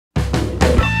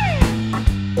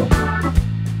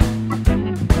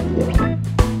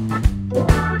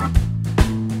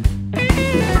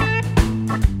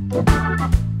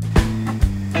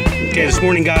this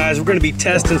morning, guys. We're going to be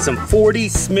testing some 40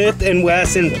 Smith &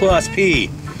 Wesson Plus P.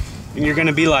 And you're going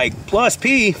to be like, Plus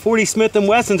P? 40 Smith &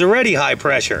 Wesson's already high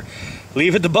pressure.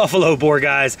 Leave it to buffalo bore,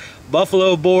 guys.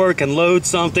 Buffalo bore can load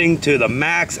something to the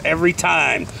max every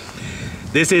time.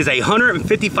 This is a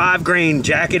 155 grain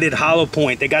jacketed hollow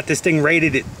point. They got this thing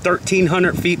rated at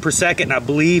 1,300 feet per second. And I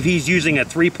believe he's using a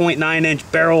 3.9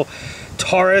 inch barrel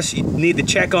Taurus. You need to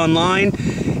check online.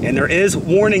 And there is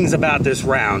warnings about this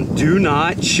round. Do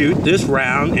not shoot this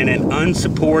round in an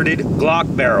unsupported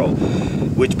Glock barrel,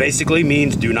 which basically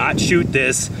means do not shoot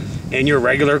this in your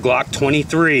regular Glock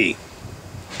 23.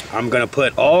 I'm gonna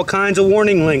put all kinds of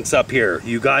warning links up here.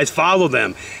 You guys follow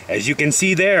them. As you can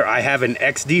see there, I have an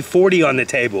XD-40 on the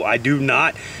table. I do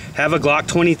not have a Glock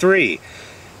 23.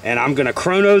 And I'm gonna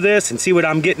chrono this and see what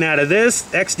I'm getting out of this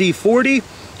XD-40.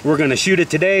 We're gonna shoot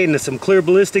it today into some clear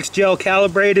ballistics gel,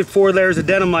 calibrated, 4 layers of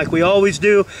denim like we always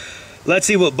do. Let's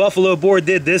see what buffalo bore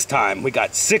did this time. We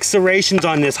got 6 serrations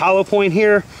on this hollow point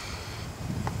here.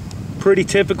 Pretty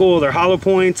typical of their hollow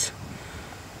points.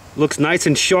 Looks nice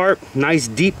and sharp, nice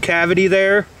deep cavity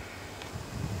there.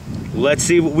 Let's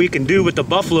see what we can do with the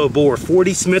buffalo bore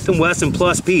 40 Smith & Wesson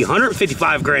Plus P,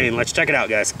 155 grain. Let's check it out,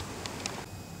 guys.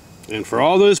 And for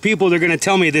all those people that are gonna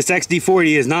tell me this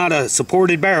XD-40 is not a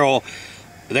supported barrel,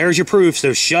 there's your proof,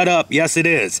 so shut up. Yes, it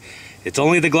is. It's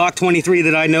only the Glock 23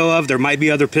 that I know of. There might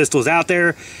be other pistols out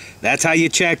there. That's how you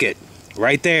check it.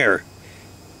 Right there.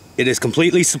 It is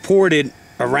completely supported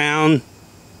around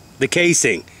the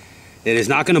casing. It is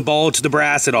not going to bulge the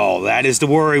brass at all. That is the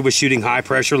worry with shooting high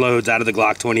pressure loads out of the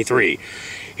Glock 23.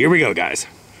 Here we go, guys.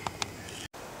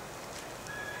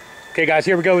 Okay, guys,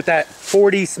 here we go with that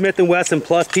 40 Smith & Wesson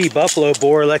Plus P buffalo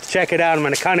bore. Let's check it out. I'm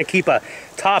going to kind of keep a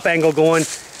top angle going.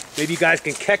 Maybe you guys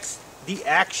can catch the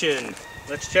action.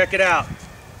 Let's check it out.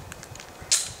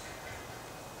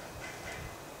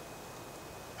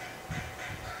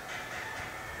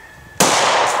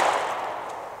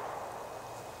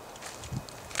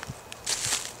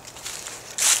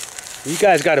 You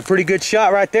guys got a pretty good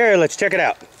shot right there. Let's check it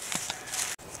out.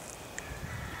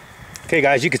 Okay,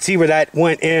 guys, you can see where that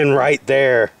went in right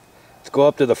there. Let's go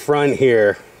up to the front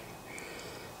here.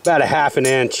 About a ½ an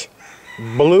inch.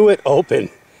 Blew it open.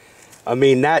 I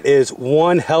mean, that is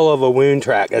one hell of a wound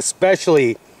track,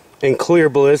 especially in clear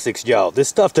ballistics gel. This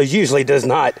stuff usually does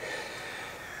not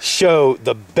show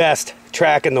the best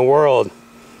track in the world,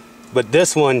 but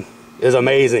this one is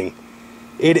amazing.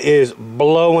 It is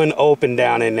blowing open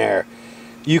down in there.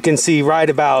 You can see right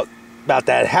about that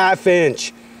 ½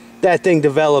 inch, that thing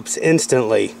develops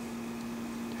instantly.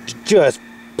 Just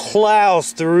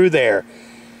plows through there.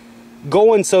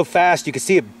 Going so fast, you can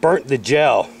see it burnt the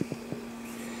gel.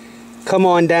 Come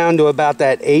on down to about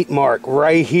that 8 mark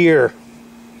right here.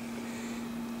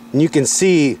 And you can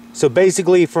see, so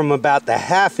basically from about the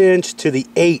 ½ inch to the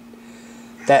 8,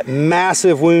 that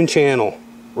massive wound channel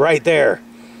right there.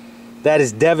 That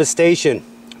is devastation.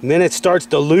 And then it starts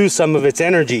to lose some of its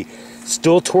energy.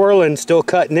 Still twirling, still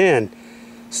cutting in.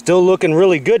 Still looking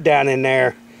really good down in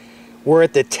there. We're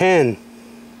at the 10.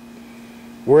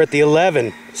 We're at the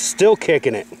 11. Still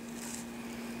kicking it.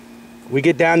 We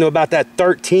get down to about that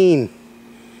 13.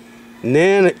 And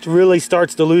then it really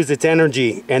starts to lose its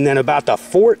energy. And then about the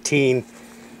 14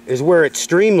 is where it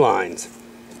streamlines.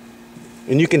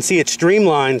 And you can see it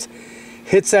streamlines,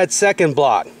 hits that second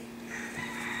block.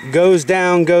 Goes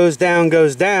down, goes down,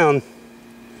 goes down.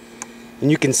 And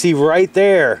you can see right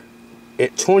there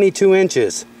at 22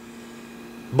 inches.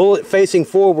 Bullet facing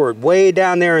forward, way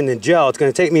down there in the gel. It's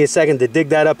going to take me a second to dig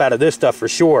that up out of this stuff for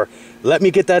sure. Let me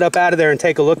get that up out of there and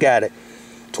take a look at it.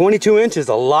 22 inches,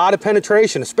 a lot of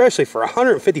penetration, especially for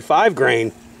 155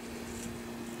 grain.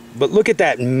 But look at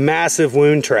that massive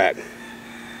wound track.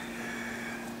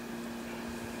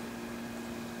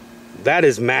 That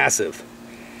is massive.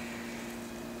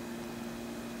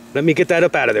 Let me get that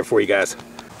up out of there for you guys.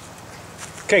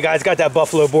 Okay, guys, got that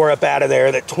buffalo bore up out of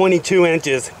there. That 22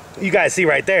 inches, you guys see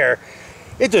right there,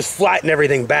 it just flattened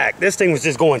everything back. This thing was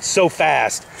just going so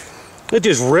fast. It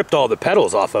just ripped all the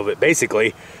petals off of it,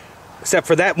 basically. Except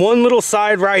for that one little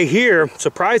side right here.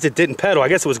 Surprised it didn't pedal. I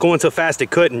guess it was going so fast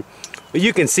it couldn't. But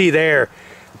you can see there,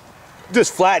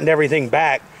 just flattened everything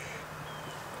back.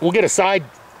 We'll get a side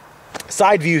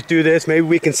view through this. Maybe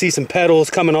we can see some petals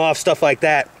coming off, stuff like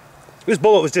that. This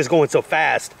bullet was just going so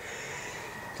fast.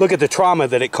 Look at the trauma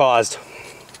that it caused.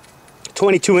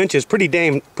 22 inches, pretty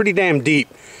damn deep.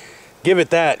 Give it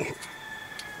that.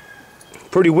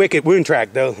 Pretty wicked wound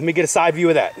track though. Let me get a side view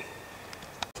of that.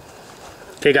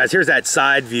 Okay guys, here's that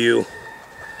side view.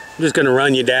 I'm just gonna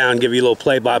run you down, give you a little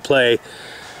play-by-play.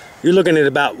 You're looking at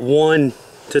about 1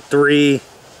 to 3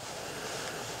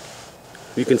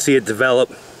 You can see it develop.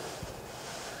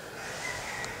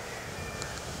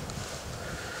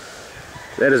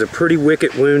 That is a pretty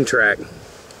wicked wound track.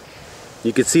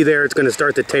 You can see there it's going to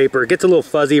start to taper. It gets a little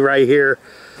fuzzy right here.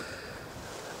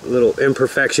 A little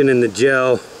imperfection in the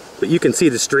gel. But you can see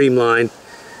the streamline.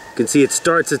 You can see it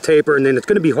starts to taper, and then it's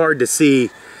going to be hard to see,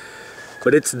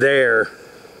 but it's there.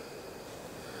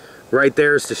 Right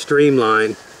there's the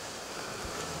streamline.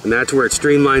 And that's where it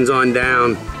streamlines on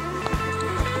down.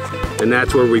 And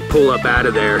that's where we pull up out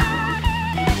of there.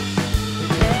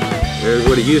 There's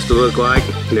what it used to look like.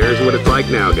 And there's what it's like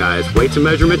now, guys. Weights and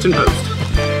measurements in post.